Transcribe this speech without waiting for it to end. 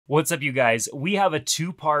What's up, you guys? We have a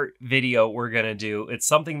two-part video we're gonna do. It's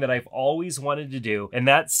something that I've always wanted to do, and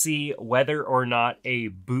that's see whether or not a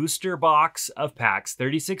booster box of packs,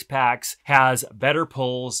 36 packs, has better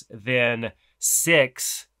pulls than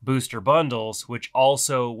 6 booster bundles, which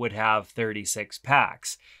also would have 36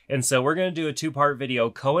 packs. And so we're going to do a two-part video.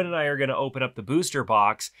 Cohen and I are going to open up the booster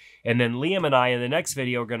box, and then Liam and I in the next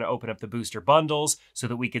video are going to open up the booster bundles so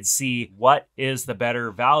that we could see what is the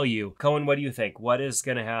better value. Cohen, what do you think? What is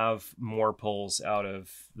going to have more pulls out of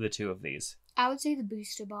the two of these? I would say the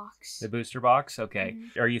booster box. The booster box? Okay.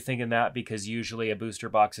 Are you thinking that because usually a booster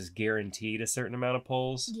box is guaranteed a certain amount of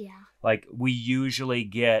pulls? Yeah. Like we usually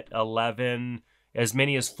get 11, as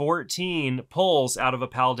many as 14 pulls out of a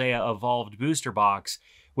Paldea Evolved booster box.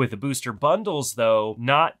 With the booster bundles, though,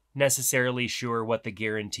 not necessarily sure what the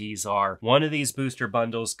guarantees are. One of these booster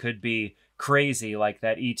bundles could be crazy, like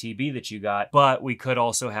that ETB that you got, but we could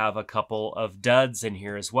also have a couple of duds in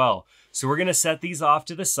here as well. So we're going to set these off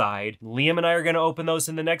to the side. Liam and I are going to open those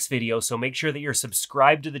in the next video, so make sure that you're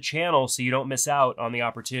subscribed to the channel so you don't miss out on the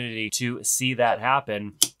opportunity to see that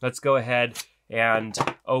happen. Let's go ahead and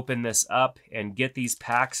open this up and get these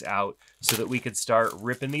packs out so that we could start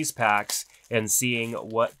ripping these packs and seeing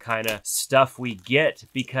what kind of stuff we get,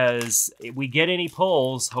 because if we get any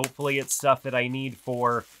pulls, hopefully it's stuff that I need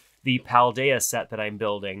for the Paldea set that I'm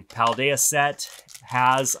building. Paldea set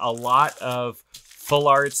has a lot of full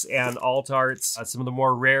arts and alt arts, some of the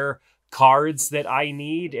more rare cards that I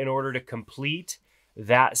need in order to complete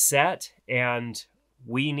that set, and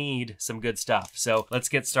we need some good stuff. So let's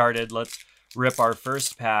get started. Let's rip our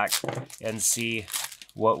first pack and see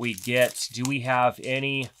what we get. Do we have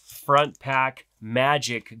any front pack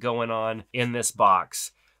magic going on in this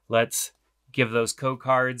box? Let's give those code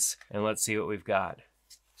cards and let's see what we've got.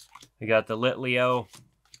 We got the Litleo,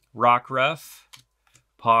 Rockruff,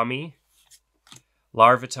 Pawmi,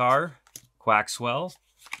 Larvitar, Quaxwell,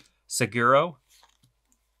 Seguro,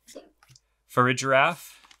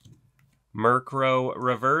 Farigiraf, Murkrow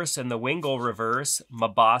reverse and the Wingull reverse,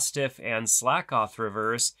 Mabostiff and Slackoth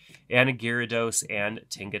reverse, and a Gyarados and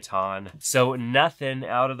Tinkaton. So nothing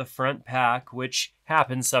out of the front pack, which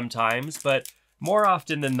happens sometimes, but more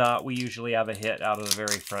often than not, we usually have a hit out of the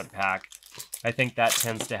very front pack. I think that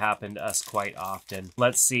tends to happen to us quite often.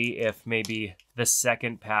 Let's see if maybe the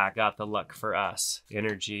second pack got the luck for us.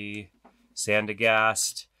 Energy,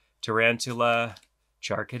 Sandygast, Tarantula,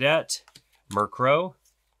 Charcadet, Murkrow,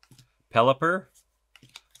 Pelipper,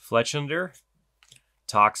 Fletchinder,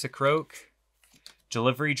 Toxicroak,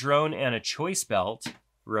 Delivery Drone and a Choice Belt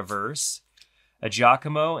reverse, a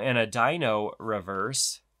Giacomo and a Dino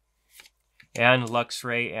reverse, and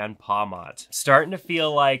Luxray and Pawmot. Starting to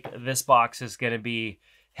feel like this box is going to be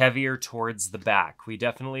heavier towards the back. We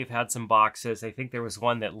definitely have had some boxes. I think there was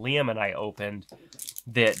one that Liam and I opened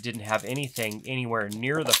that didn't have anything anywhere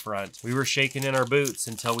near the front. We were shaking in our boots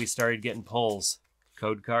until we started getting pulls.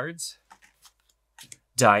 Code cards.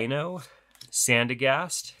 Dino,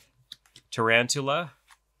 Sandygast, Tarantula,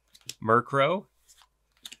 Murkrow,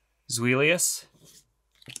 Zweilious,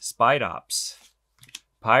 Spidops,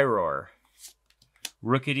 Pyroar,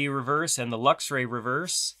 Rookidee reverse and the Luxray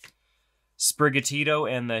reverse,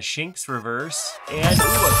 Sprigatito and the Shinx reverse, and ooh,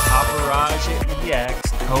 a Copperage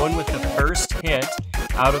EX. Cohen with the first hit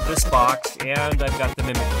out of this box, and I've got the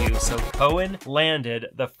Mimikyu. So Cohen landed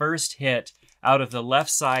the first hit out of the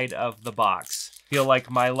left side of the box. Feel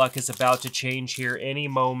like my luck is about to change here any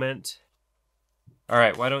moment. All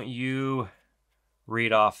right, why don't you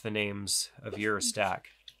read off the names of your stack?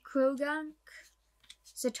 Croagunk,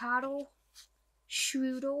 Zatotl,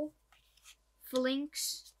 Shroodle,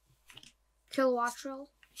 Phalanx, Kilowattrel,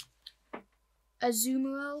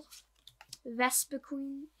 Azumarill,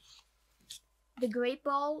 Vespiquen, the Great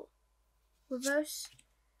Ball reverse,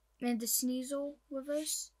 and the Sneasel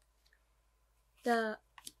reverse. The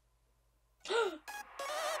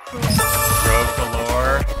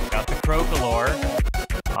Crocolore. Got the Crocolore.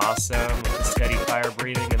 Awesome. With the steady fire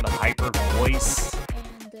breathing and the hyper voice.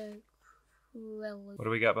 And the Krello. What do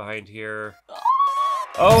we got behind here?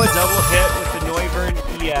 Oh, a double hit with the Noivern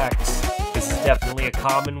EX. This is definitely a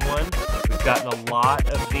common one. We've gotten a lot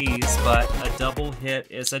of these, but a double hit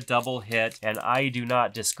is a double hit, and I do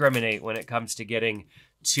not discriminate when it comes to getting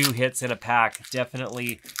 2 hits in a pack.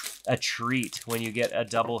 Definitely a treat when you get a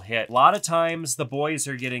double hit. A lot of times the boys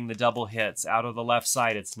are getting the double hits out of the left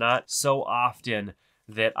side. It's not so often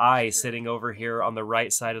that I, sitting over here on the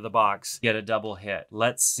right side of the box, get a double hit.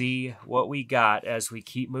 Let's see what we got as we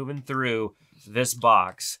keep moving through this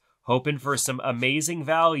box, hoping for some amazing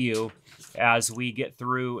value as we get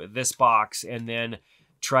through this box and then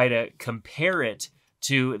try to compare it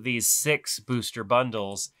to these 6 booster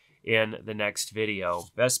bundles in the next video.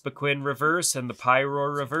 Vespiquen reverse and the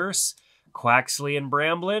Pyroar reverse, Quaxley and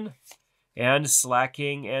Bramblin, and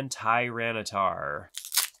Slacking and Tyranitar.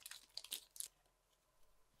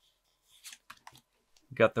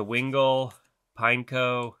 Got the Wingull,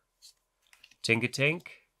 Pineco, Tinkatink,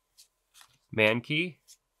 Mankey,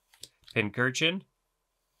 Pincurchin,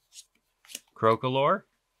 Crocolore,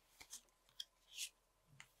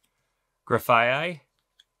 Grafaiai.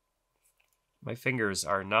 My fingers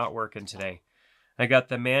are not working today. I got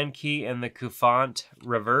the Mankey and the Cufant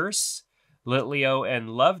reverse, Litleo and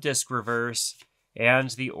Luvdisc reverse, and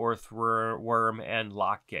the Orthworm and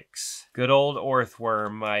Lockix. Good old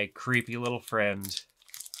Orthworm, my creepy little friend.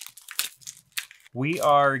 We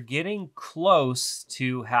are getting close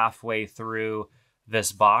to halfway through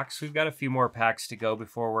this box. We've got a few more packs to go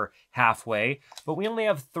before we're halfway, but we only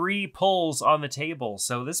have 3 pulls on the table,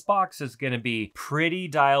 so this box is going to be pretty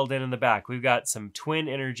dialed in the back. We've got some twin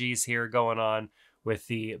energies here going on with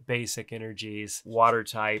the basic energies. Water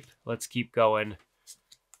type. Let's keep going.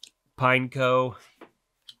 Pineco.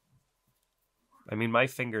 I mean, my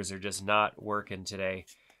fingers are just not working today.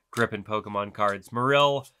 Gripping Pokemon cards.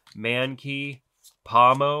 Marill, Mankey,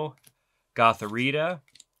 Pomo, Gothorita,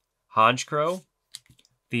 Honchkrow,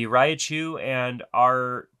 the Raichu and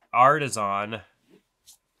Artisan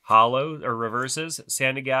hollow or reverses,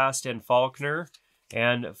 Sandygast and Falkner,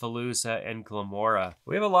 and Veluza and Glamora.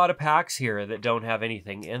 We have a lot of packs here that don't have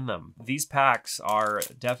anything in them. These packs are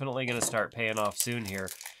definitely going to start paying off soon here,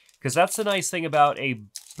 because that's the nice thing about a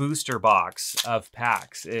booster box of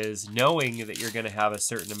packs, is knowing that you're going to have a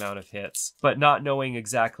certain amount of hits, but not knowing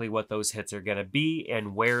exactly what those hits are going to be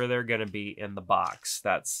and where they're going to be in the box.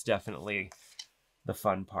 That's definitely the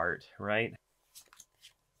fun part, right?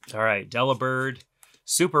 All right, Delibird,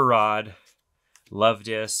 Super Rod,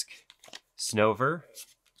 Luvdisc, Snover,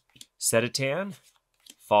 Setatan,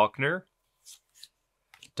 Falkner,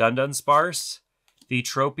 Dunsparce, the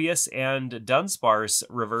Tropius and Dunsparce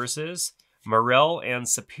reverses, Marill and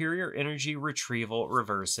Superior Energy Retrieval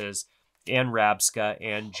reverses, and Rabsca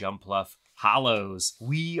and Jumpluff hollows.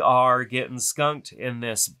 We are getting skunked in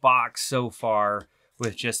this box so far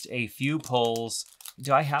with just a few pulls.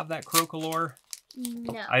 Do I have that Crocolore?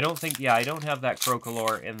 No. I don't think, yeah, I don't have that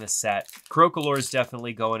Crocolore in this set. Crocolore is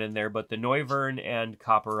definitely going in there, but the Noivern and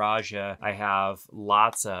Copperajah I have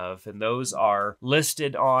lots of, and those are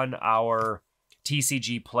listed on our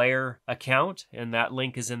TCG Player account, and that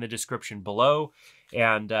link is in the description below.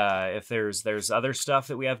 And if there's other stuff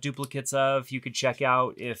that we have duplicates of, you could check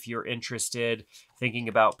out if you're interested, thinking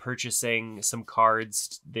about purchasing some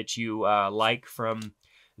cards that you like from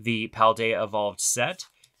the Paldea Evolved set.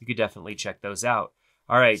 You could definitely check those out.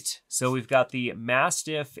 All right, so we've got the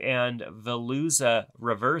Mastiff and Veluza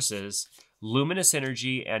reverses, Luminous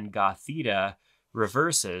Energy and Gothita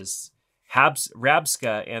reverses,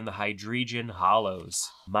 Rabsca and the Hydreigon hollows.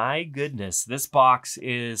 My goodness, this box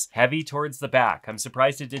is heavy towards the back. I'm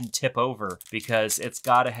surprised it didn't tip over, because it's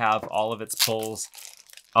got to have all of its pulls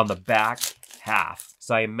on the back half.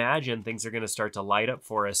 So I imagine things are going to start to light up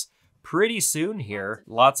for us pretty soon here.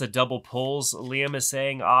 Lots of double pulls, Liam is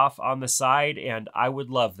saying, off on the side, and I would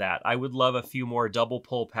love that. I would love a few more double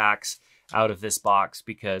pull packs out of this box,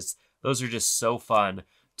 because those are just so fun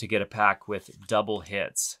to get a pack with double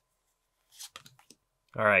hits.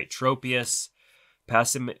 All right, Tropius,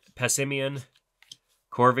 Passimian,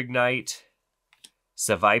 Corviknight,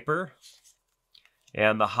 Seviper,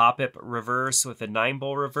 and the Hoppip reverse with a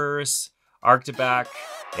 9-Bull reverse, Arctibac,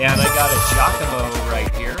 and I got a Giacomo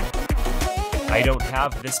right here. I don't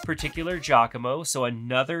have this particular Giacomo, so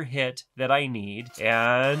another hit that I need.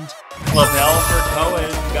 And Clavel for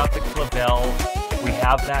Cohen. Got the Clavel. We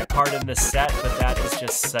have that card in the set, but that is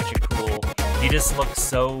just such a cool... He just looks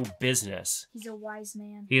so business. He's a wise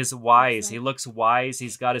man. He is wise. He looks wise.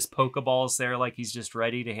 He's got his Pokeballs there like he's just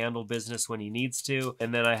ready to handle business when he needs to.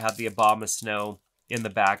 And then I have the Abomasnow in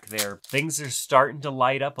the back there. Things are starting to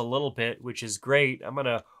light up a little bit, which is great. I'm going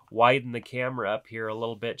to widen the camera up here a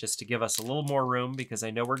little bit just to give us a little more room, because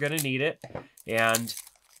I know we're going to need it. And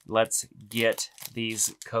let's get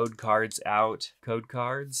these code cards out. Code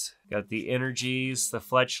cards. Got the Energies, the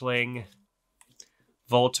Fletchling,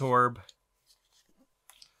 Voltorb,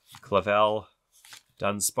 Clavel,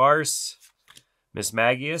 Dunsparce,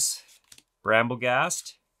 Mismagius,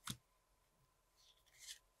 Bramblegast,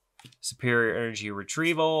 Superior Energy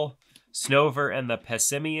Retrieval, Snover and the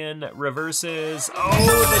Passimian reverses. Oh,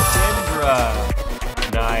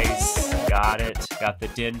 the Dendra. Nice. Got it. Got the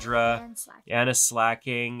Dendra and a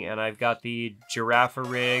Slacking. And I've got the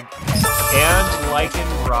Girafarig and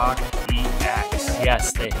Lycanroc EX.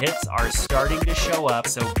 Yes, the hits are starting to show up.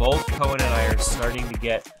 So both Cohen and I are starting to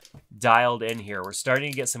get dialed in here. We're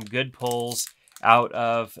starting to get some good pulls out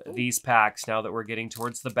of these packs now that we're getting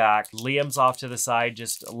towards the back. Liam's off to the side,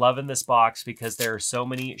 just loving this box because there are so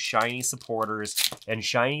many shiny supporters, and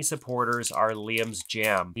shiny supporters are Liam's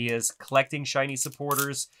jam. He is collecting shiny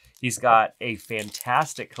supporters. He's got a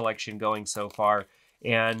fantastic collection going so far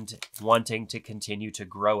and wanting to continue to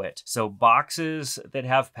grow it. So boxes that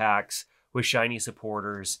have packs with shiny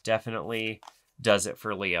supporters definitely does it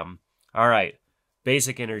for Liam. All right,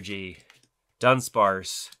 Basic Energy,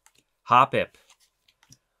 Dunsparce, Hoppip,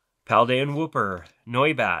 Paldean Wooper,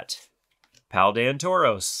 Noibat, Paldean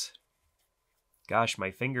Tauros. Gosh,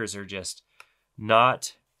 my fingers are just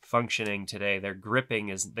not functioning today. The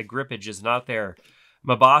grippage is not there.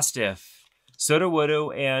 Mabostiff,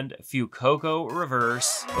 Sudowoodo, and Fuecoco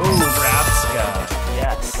Reverse. Ooh, Rapska.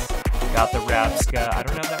 Yes. Got the Rapska. I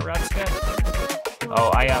don't have that Rapska.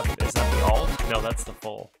 Oh, I have. Is that the alt? No, that's the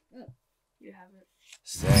full. You have it.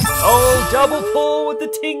 Sick. Oh, double pull with the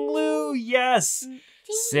Tinglu. Yes.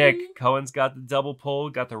 Sick. Cohen's got the double pull.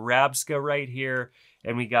 Got the Rapska right here.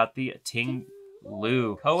 And we got the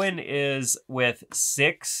Tinglu. Cohen is with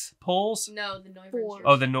 6 pulls. No, the Noivern's.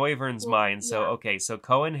 Oh, the Noivern's mine. So, yeah. Okay. So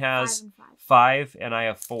Cohen has 5 5 and I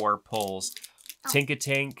have 4 pulls. Oh.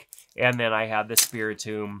 Tinkatink. And then I have the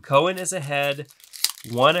Spiritomb. Cohen is ahead.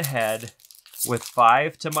 1 ahead with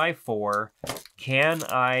 5 to my 4. Can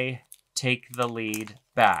I take the lead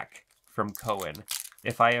back from Cohen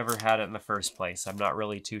if I ever had it in the first place? I'm not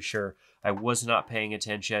really too sure. I was not paying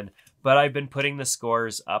attention, but I've been putting the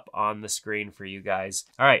scores up on the screen for you guys.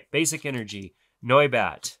 All right, Basic Energy,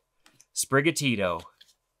 Noibat, Sprigatito,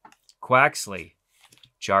 Quaxley,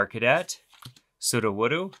 Charcadet,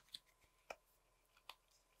 Sudowoodo,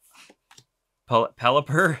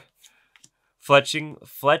 Pelipper,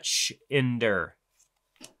 Fletchinder,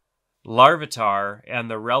 Larvitar, and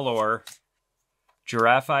the Rellor,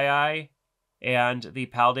 Giraffii, and the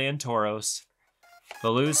Paldean Tauros,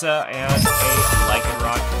 Veluza, and a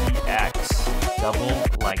Lycanroc EX. Double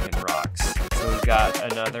Lycanrocs. So we've got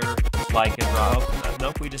another Lycanroc.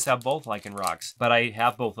 Nope, we just have both Lycanrocs. But I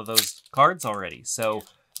have both of those cards already. So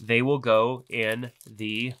they will go in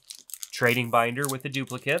the trading binder with the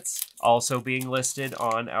duplicates, also being listed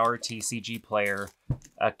on our TCG Player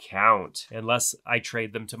account, unless I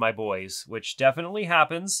trade them to my boys, which definitely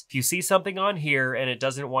happens. If you see something on here and it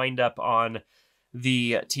doesn't wind up on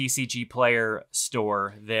the TCG Player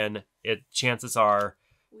store, then chances are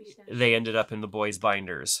they ended up in the boys'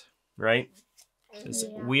 binders, right? 'Cause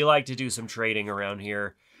we like to do some trading around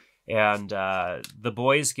here, and the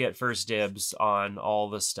boys get first dibs on all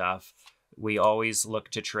the stuff. We always look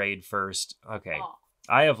to trade first. Okay.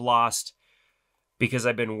 I have lost because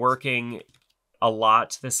I've been working a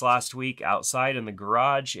lot this last week outside in the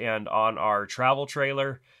garage and on our travel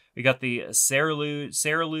trailer. We got the Ceruledge,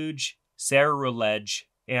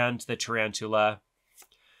 and the Tarantula.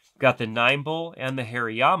 Got the Nimble and the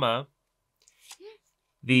Hariyama,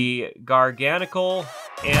 the Garganical,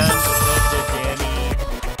 and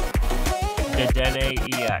the Dedenne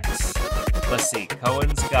EX. Let's see.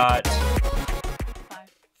 Cohen's got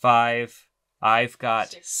 5. I've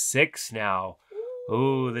got 6 now.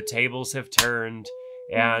 Ooh, the tables have turned,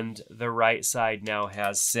 and the right side now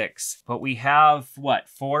has 6. But we have,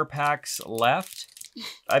 4 packs left?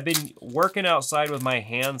 I've been working outside with my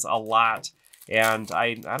hands a lot, and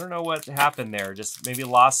I don't know what happened there. Just maybe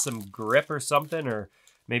lost some grip or something, or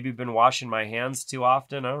maybe been washing my hands too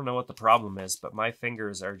often. I don't know what the problem is, but my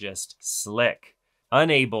fingers are just slick.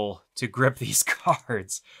 Unable to grip these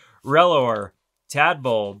cards. Rellor,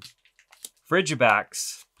 Tadbulb,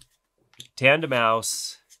 Frigibax,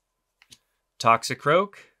 Tandemaus,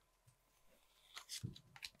 Toxicroak,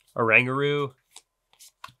 Oranguru.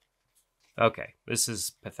 Okay, this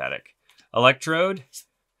is pathetic. Electrode,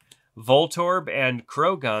 Voltorb and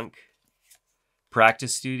Krogunk,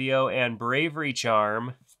 Practice Studio and Bravery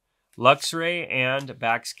Charm, Luxray and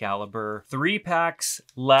Baxcalibur. 3 packs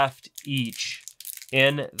left each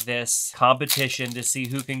in this competition to see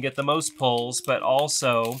who can get the most pulls, but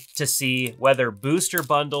also to see whether booster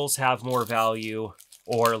bundles have more value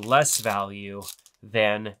or less value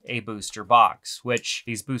than a booster box, which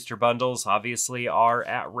these booster bundles obviously are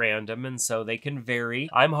at random, and so they can vary.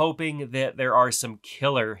 I'm hoping that there are some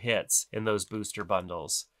killer hits in those booster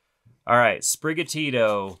bundles. All right,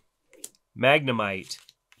 Sprigatito, Magnemite,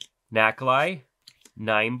 Nacli,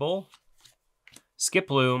 Nimble,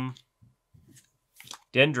 Skiploom,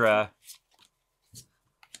 Dendra,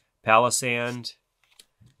 Palisand,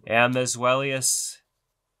 and the Zweilous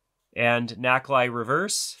and Nacli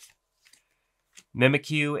Reverse,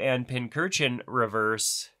 Mimikyu and Pincurchin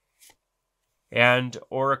Reverse, and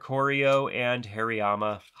Oricorio and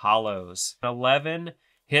Hariyama Hollows. 11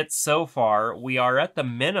 hits so far. We are at the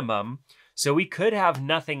minimum, so we could have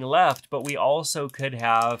nothing left, but we also could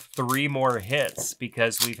have 3 more hits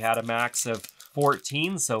because we've had a max of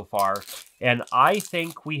 14 so far. And I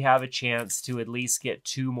think we have a chance to at least get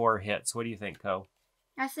 2 more hits. What do you think, Ko?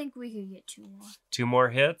 I think we could get 2 more. 2 more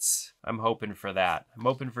hits? I'm hoping for that. I'm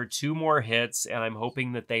hoping for 2 more hits, and I'm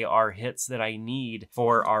hoping that they are hits that I need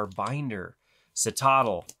for our binder.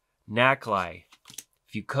 Citadel, Nacli,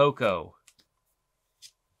 Fuecoco,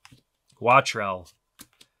 Quatrell,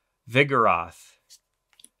 Vigoroth,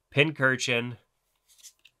 Pincurchin,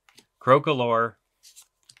 Crocolore,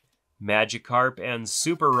 Magikarp, and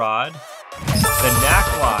Super Rod. The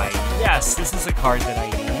Nacli. Yes, this is a card that I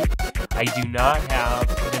need. I do not have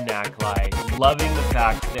the Nacli. Loving the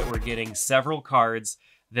fact that we're getting several cards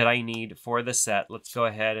that I need for the set. Let's go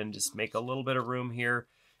ahead and just make a little bit of room here.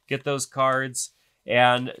 Get those cards.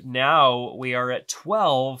 And now we are at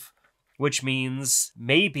 12, which means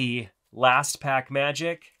maybe last pack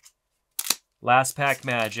magic. Last pack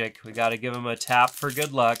magic. We got to give them a tap for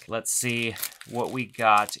good luck. Let's see what we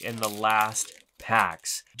got in the last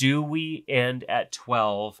packs. Do we end at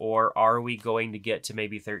 12, or are we going to get to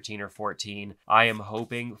maybe 13 or 14? I am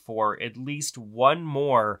hoping for at least 1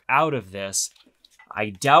 more out of this. I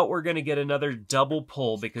doubt we're going to get another double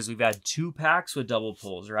pull because we've had 2 packs with double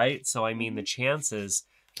pulls, right? So, I mean, the chances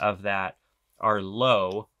of that are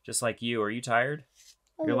low. Just like you. Are you tired?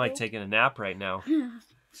 You're like taking a nap right now.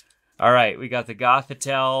 All right, we got the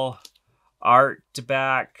Gothitelle,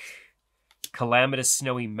 Arctibac, Calamitous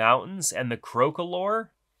Snowy Mountains, and the Crocolore,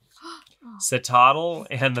 Citadel,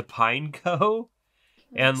 and the Pineco,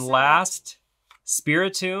 and last,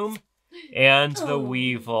 Spiritomb, and the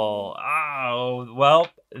Weevil. Oh, well,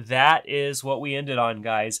 that is what we ended on,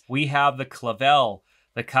 guys. We have the Clavel,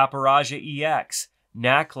 the Caparaja EX,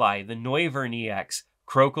 Nacli, the Noivern EX,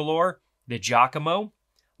 Crocolore, the Giacomo,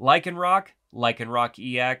 Lycanroc, Lycanroc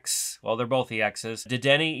EX, well, they're both EXs,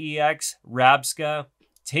 Dedenne EX, Rabsca,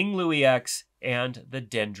 Tinglu EX, and the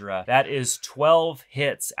Dendra. That is 12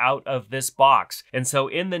 hits out of this box. And so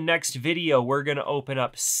in the next video, we're going to open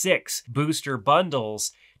up 6 booster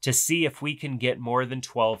bundles to see if we can get more than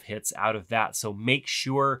 12 hits out of that. So make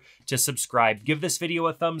sure to subscribe. Give this video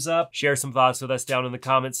a thumbs up, share some thoughts with us down in the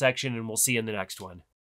comment section, and we'll see you in the next one.